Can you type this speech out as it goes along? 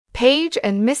Paige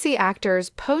and Missy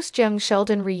actors post young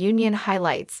Sheldon reunion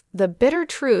highlights the bitter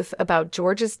truth about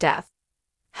George's death.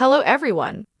 Hello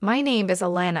everyone, my name is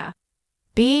Alana.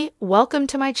 Welcome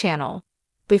to my channel.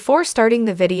 Before starting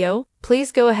the video,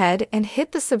 please go ahead and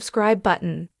hit the subscribe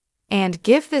button and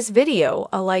give this video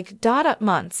a like.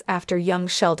 Months after young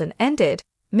Sheldon ended,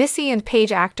 Missy and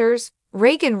Paige actors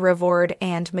Reagan Reward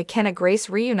and McKenna Grace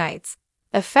reunites,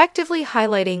 effectively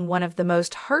highlighting one of the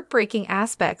most heartbreaking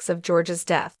aspects of George's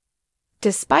death.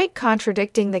 Despite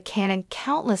contradicting the canon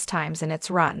countless times in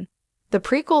its run, the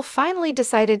prequel finally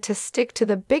decided to stick to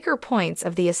the bigger points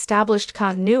of the established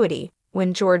continuity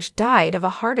when George died of a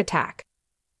heart attack.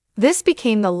 This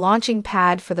became the launching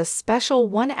pad for the special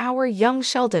one-hour Young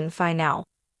Sheldon finale,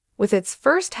 with its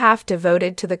first half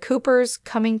devoted to the Coopers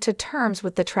coming to terms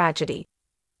with the tragedy.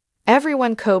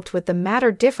 Everyone coped with the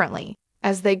matter differently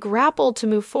as they grappled to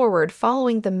move forward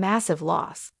following the massive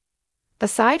loss.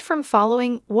 Aside from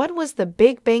following what was the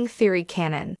Big Bang Theory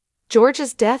canon,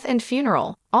 George's death and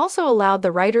funeral also allowed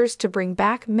the writers to bring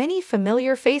back many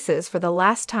familiar faces for the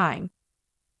last time.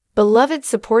 Beloved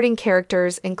supporting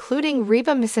characters including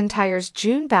Reba McEntire's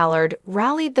June Ballard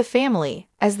rallied the family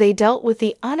as they dealt with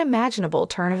the unimaginable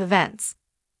turn of events.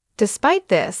 Despite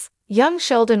this, young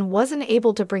Sheldon wasn't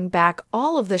able to bring back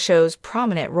all of the show's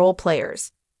prominent role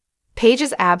players.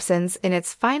 Paige's absence in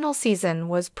its final season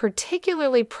was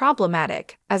particularly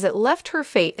problematic as it left her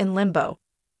fate in limbo.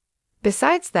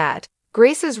 Besides that,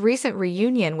 Grace's recent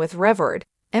reunion with Reward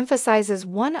emphasizes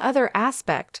one other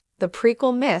aspect the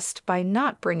prequel missed by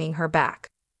not bringing her back.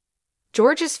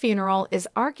 George's funeral is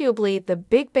arguably the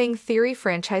Big Bang Theory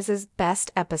franchise's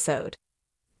best episode.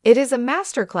 It is a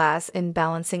masterclass in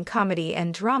balancing comedy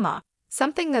and drama,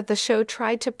 something that the show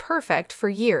tried to perfect for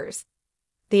years.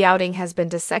 The outing has been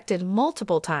dissected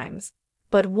multiple times,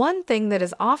 but one thing that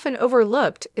is often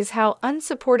overlooked is how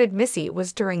unsupported Missy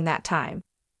was during that time.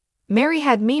 Mary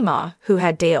had Mima, who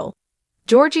had Dale.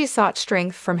 Georgie sought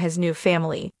strength from his new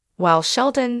family, while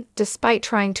Sheldon, despite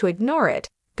trying to ignore it,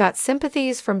 got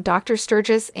sympathies from Dr.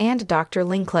 Sturgis and Dr.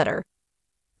 Linkletter.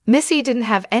 Missy didn't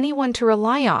have anyone to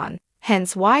rely on,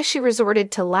 hence why she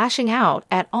resorted to lashing out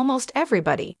at almost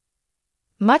everybody.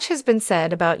 Much has been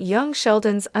said about young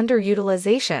Sheldon's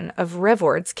underutilization of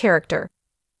Reward's character.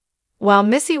 While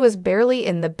Missy was barely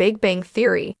in the Big Bang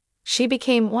Theory, she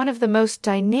became one of the most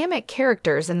dynamic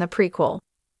characters in the prequel.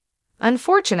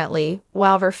 Unfortunately,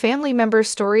 while her family members'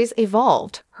 stories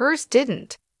evolved, hers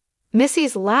didn't.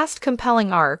 Missy's last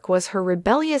compelling arc was her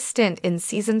rebellious stint in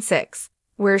Season 6,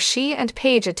 where she and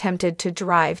Paige attempted to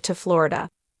drive to Florida.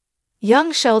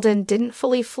 Young Sheldon didn't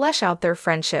fully flesh out their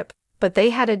friendship, but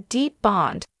they had a deep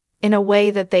bond, in a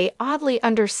way that they oddly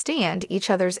understand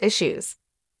each other's issues.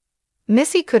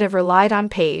 Missy could have relied on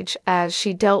Paige as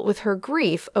she dealt with her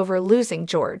grief over losing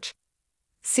George.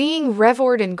 Seeing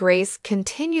Reward and Grace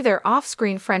continue their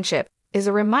off-screen friendship is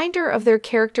a reminder of their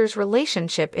characters'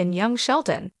 relationship in Young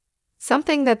Sheldon,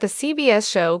 something that the CBS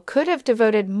show could have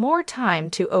devoted more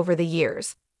time to over the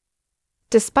years.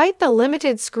 Despite the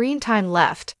limited screen time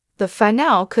left, the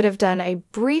finale could have done a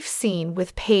brief scene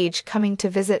with Paige coming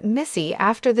to visit Missy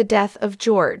after the death of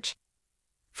George.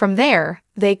 From there,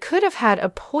 they could have had a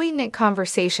poignant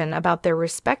conversation about their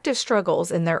respective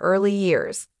struggles in their early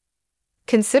years.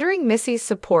 Considering Missy's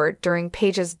support during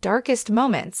Paige's darkest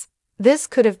moments, this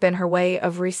could have been her way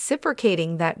of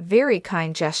reciprocating that very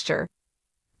kind gesture.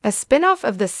 A spin-off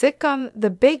of the sitcom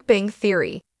The Big Bang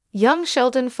Theory, Young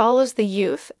Sheldon follows the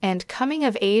youth and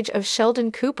coming-of-age of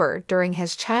Sheldon Cooper during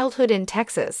his childhood in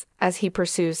Texas as he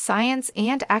pursues science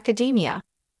and academia.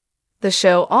 The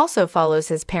show also follows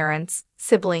his parents,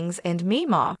 siblings, and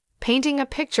Mima, painting a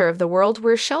picture of the world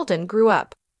where Sheldon grew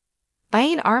up.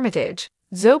 Ian Armitage,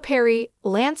 Zoe Perry,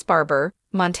 Lance Barber,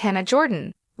 Montana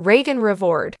Jordan, Reagan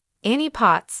Reward, Annie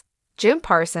Potts, Jim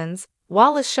Parsons,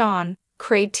 Wallace Shawn,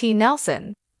 Craig T.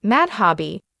 Nelson, Matt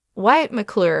Hobby, Wyatt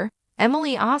McClure,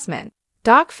 Emily Osment,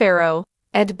 Doc Farrow,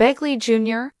 Ed Begley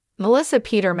Jr., Melissa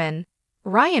Peterman,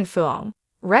 Ryan Fuong,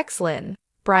 Rex Lynn,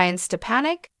 Brian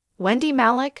Stepanek, Wendy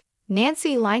Malick,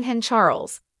 Nancy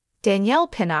Linehan-Charles, Danielle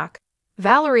Pinnock,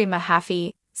 Valerie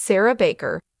Mahaffey, Sarah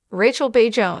Baker, Rachel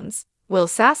Bay Jones, Will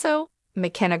Sasso,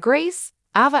 McKenna Grace,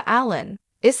 Ava Allen,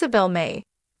 Isabel May,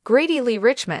 Grady Lee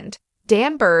Richmond,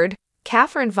 Dan Bird,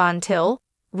 Catherine Von Till,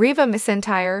 Reba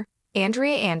McEntire,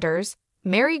 Andrea Anders,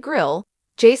 Mary Grill,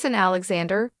 Jason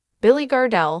Alexander, Billy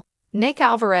Gardell, Nick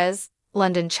Alvarez,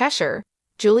 London Cheshire,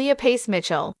 Julia Pace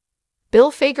Mitchell,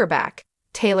 Bill Fagerback,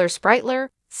 Taylor Spritler,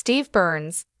 Steve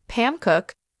Burns, Pam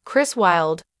Cook, Chris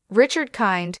Wilde, Richard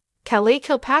Kind, Calais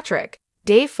Kilpatrick,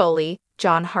 Dave Foley,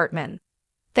 John Hartman.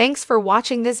 Thanks for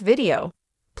watching this video.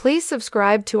 Please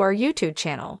subscribe to our YouTube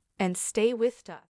channel and stay with us.